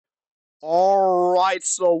All right,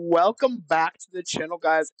 so welcome back to the channel,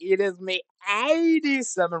 guys. It is me,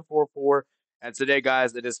 8744, and today,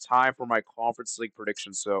 guys, it is time for my Conference League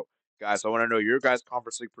predictions. So, guys, I want to know your guys'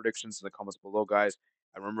 Conference League predictions in the comments below, guys.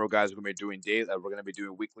 And remember, guys, we're going to be doing we're going to be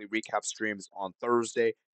doing weekly recap streams on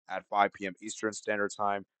Thursday at 5 p.m. Eastern Standard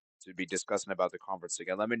Time to be discussing about the Conference League.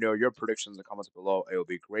 And let me know your predictions in the comments below. It will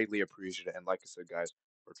be greatly appreciated. And like I said, guys,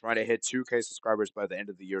 we're trying to hit 2K subscribers by the end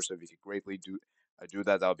of the year, so if you could greatly do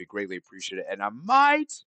that, that would be greatly appreciated. And I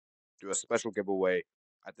might do a special giveaway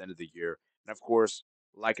at the end of the year. And of course,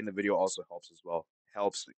 liking the video also helps as well.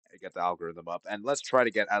 Helps get the algorithm up. And let's try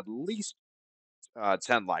to get at least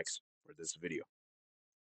 10 likes for this video.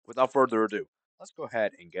 Without further ado, let's go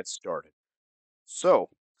ahead and get started. So,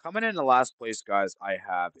 coming in the last place, guys, I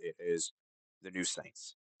have it is the New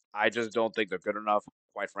Saints. I just don't think they're good enough.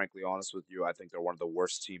 Quite frankly, honest with you, I think they're one of the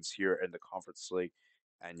worst teams here in the Conference League.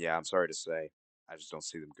 And yeah, I'm sorry to say, I just don't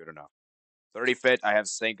see them good enough. 35th, I have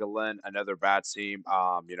St. Gallen, another bad team.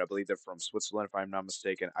 I believe they're from Switzerland, if I'm not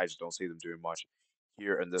mistaken. I just don't see them doing much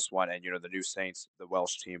here in this one. And the New Saints, the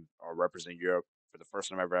Welsh team, are representing Europe for the first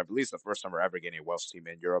time ever. I believe it's the first time we're ever getting a Welsh team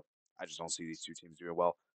in Europe. I just don't see these two teams doing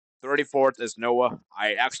well. 34th is Noah.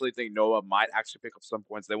 I actually think Noah might actually pick up some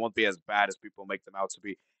points. They won't be as bad as people make them out to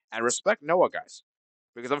be. And respect Noah, guys,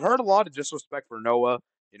 because I've heard a lot of disrespect for Noah.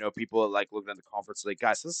 People like looking at the conference like,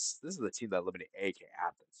 guys, this is the team that eliminated AK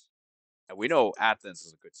Athens. And we know Athens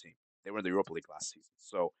is a good team. They were in the Europa League last season.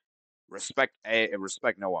 So respect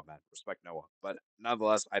Noah, man. Respect Noah. But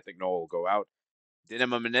nonetheless, I think Noah will go out.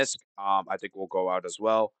 Dinamo Minsk, I think will go out as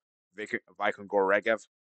well. Vikon Goregev,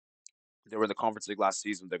 they were in the Conference League last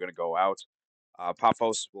season. They're going to go out.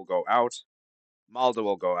 Paphos will go out. Malda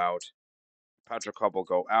will go out. Petrokop will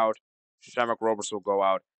go out. Shamrock Rovers will go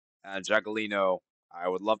out. And Jagiellino, I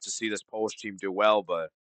would love to see this Polish team do well,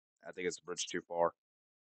 but I think it's a bridge too far.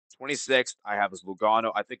 26th, I have is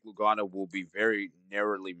Lugano. I think Lugano will be very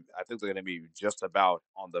narrowly. I think they're going to be just about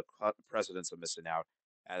on the precedence of missing out.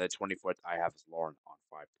 And the 24th, I have is Lauren on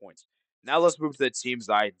 5 points. Now let's move to the teams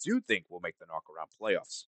that I do think will make the knockaround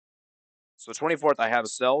playoffs. So 24th, I have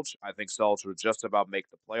Selj. I think Selj will just about make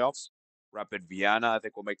the playoffs. Rapid Vienna, I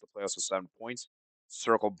think will make the playoffs with 7 points.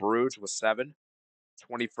 Circle Bruges with 7.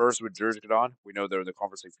 21st with Djurgården. We know they're in the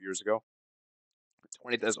conference a few years ago.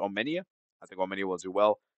 20th is Omenia. I think Omenia will do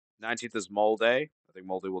well. 19th is Molde. I think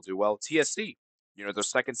Molde will do well. TSC, their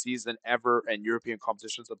second season ever in European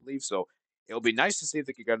competitions, I believe. So it'll be nice to see if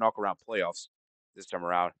they can get knock around playoffs this time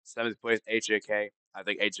around. 7th place, HJK. I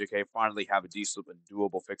think HJK finally have a decent and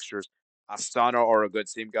doable fixtures. Astana are a good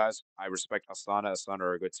team, guys. I respect Astana. Astana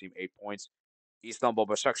are a good team, 8 points. Istanbul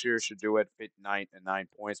Başakşehir should do it, 9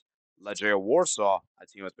 points. Legia Warsaw, a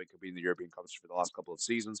team that's been competing in the European competition for the last couple of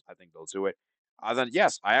seasons. I think they'll do it. Then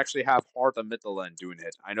yes, I actually have Harta Midtjylland doing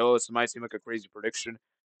it. I know it might seem like a crazy prediction,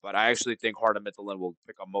 but I actually think Harta Midtjylland will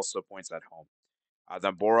pick up most of the points at home.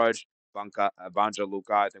 Then Boraj, Banja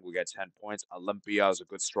Luka, I think will get 10 points. Olympia is a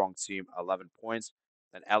good, strong team, 11 points.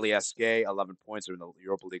 Then LESK, 11 points in the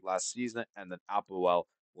Europa League last season. And then Apoel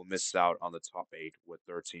will miss out on the top 8 with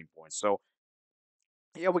 13 points. So,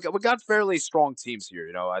 yeah, we got fairly strong teams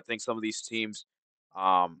here. I think some of these teams,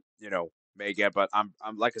 may get, but I'm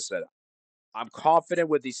like I said, I'm confident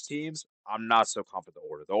with these teams. I'm not so confident the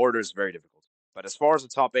order. The order is very difficult. But as far as the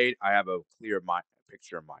top 8, I have a clear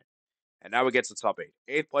picture in mind. And now we get to the top 8.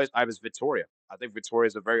 Eighth place, I have is Vitória. I think Vitória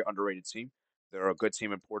is a very underrated team. They're a good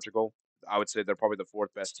team in Portugal. I would say they're probably the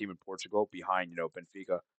fourth best team in Portugal behind,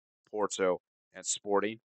 Benfica, Porto, and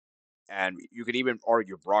Sporting. And you could even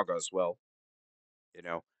argue Braga as well. You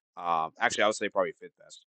know, actually, I would say probably fifth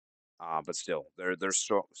best. But still, they're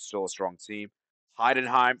still a strong team.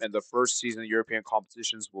 Heidenheim in the first season of European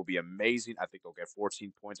competitions will be amazing. I think they'll get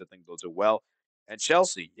 14 points. I think they'll do well. And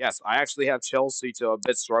Chelsea, yes, I actually have Chelsea to a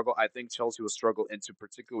bit struggle. I think Chelsea will struggle into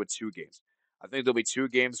particular with 2 games. I think there'll be 2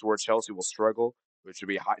 games where Chelsea will struggle, which would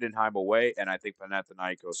be Heidenheim away, and I think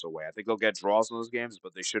Panathinaikos away. I think they'll get draws in those games,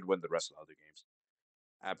 but they should win the rest of the other games.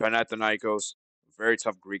 Panathinaikos, very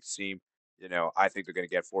tough Greek team. I think they're going to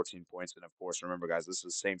get 14 points. And of course, remember, guys, this is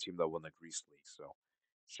the same team that won the Greece League. So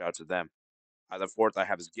shout out to them. The fourth I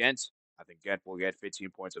have is Ghent. I think Ghent will get 15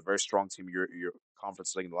 points. A very strong team in your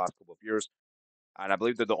Conference League in the last couple of years. And I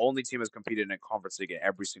believe they're the only team that's competed in a Conference League in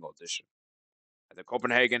every single edition. And then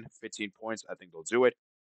Copenhagen, 15 points. I think they'll do it.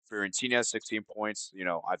 Fiorentina, 16 points.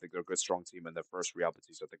 I think they're a good, strong team in their first Real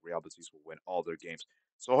Betis. I think Real Betis will win all their games.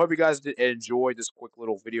 So I hope you guys did enjoy this quick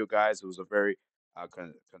little video, guys. It was a very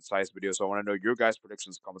concise video. So I want to know your guys'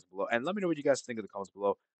 predictions in the comments below. And let me know what you guys think in the comments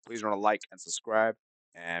below. Please remember to like and subscribe.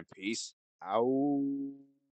 And peace out.